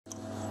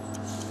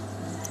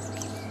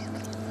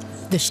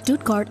The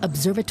Stuttgart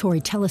Observatory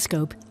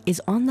Telescope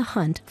is on the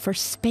hunt for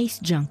space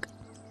junk,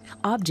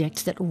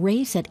 objects that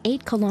race at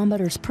 8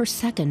 kilometers per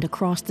second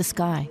across the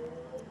sky.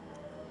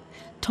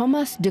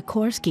 Thomas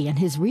Dekorski and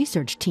his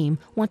research team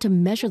want to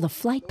measure the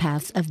flight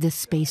paths of this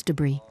space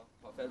debris.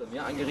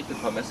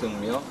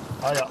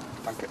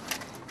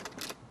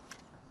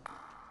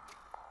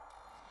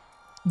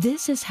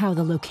 This is how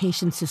the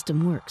location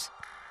system works.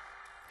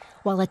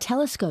 While a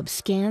telescope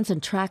scans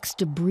and tracks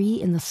debris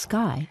in the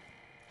sky,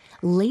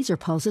 laser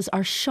pulses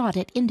are shot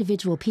at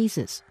individual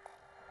pieces.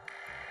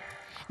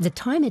 The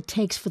time it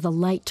takes for the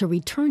light to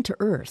return to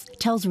Earth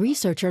tells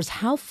researchers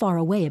how far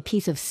away a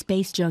piece of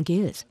space junk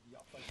is.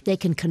 They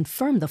can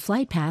confirm the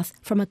flight path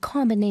from a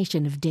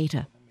combination of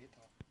data.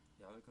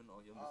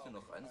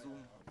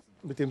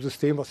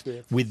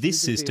 With this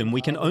system,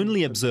 we can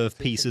only observe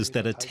pieces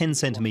that are 10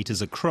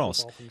 centimeters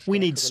across. We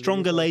need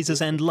stronger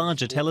lasers and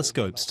larger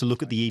telescopes to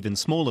look at the even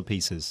smaller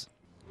pieces.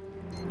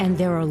 And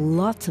there are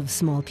lots of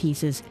small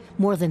pieces,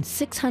 more than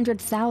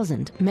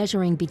 600,000,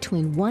 measuring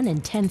between 1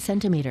 and 10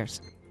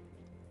 centimeters.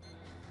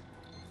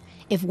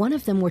 If one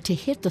of them were to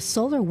hit the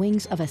solar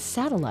wings of a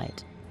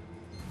satellite,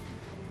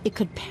 it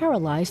could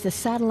paralyze the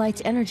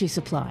satellite's energy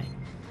supply.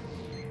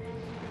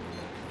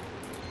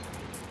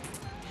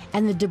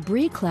 And the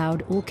debris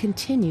cloud will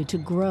continue to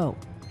grow.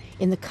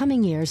 In the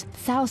coming years,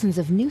 thousands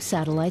of new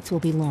satellites will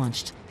be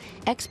launched.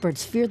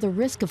 Experts fear the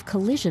risk of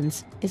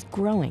collisions is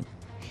growing.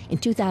 In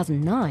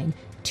 2009,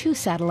 2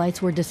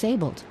 satellites were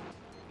disabled.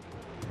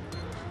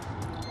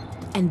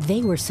 And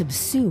they were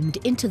subsumed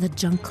into the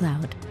junk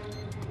cloud.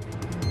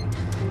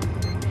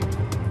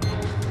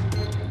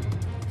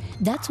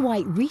 That's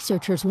why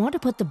researchers want to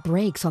put the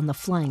brakes on the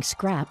flying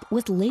scrap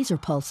with laser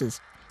pulses,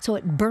 so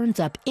it burns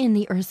up in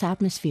the Earth's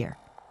atmosphere.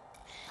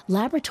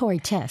 Laboratory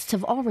tests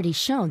have already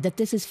shown that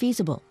this is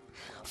feasible.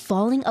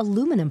 Falling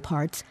aluminum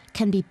parts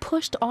can be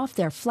pushed off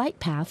their flight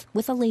path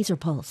with a laser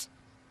pulse.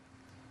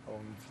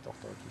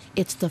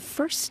 It's the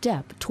first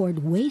step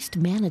toward waste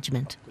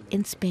management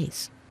in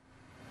space.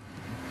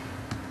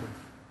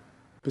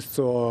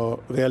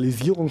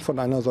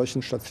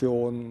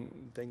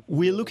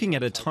 We're looking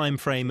at a time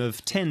frame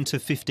of 10 to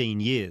 15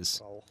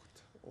 years.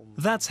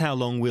 That's how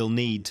long we'll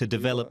need to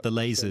develop the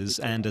lasers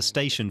and a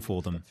station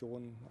for them.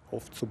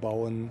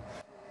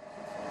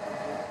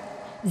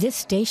 This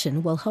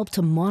station will help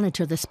to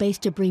monitor the space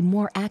debris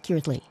more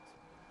accurately.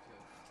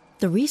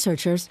 The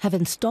researchers have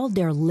installed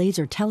their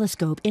laser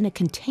telescope in a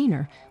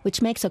container,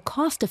 which makes a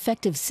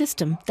cost-effective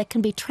system that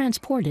can be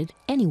transported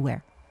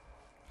anywhere.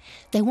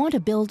 They want to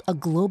build a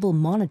global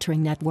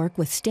monitoring network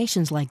with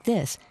stations like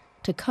this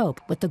to cope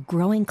with the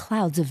growing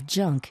clouds of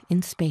junk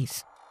in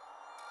space.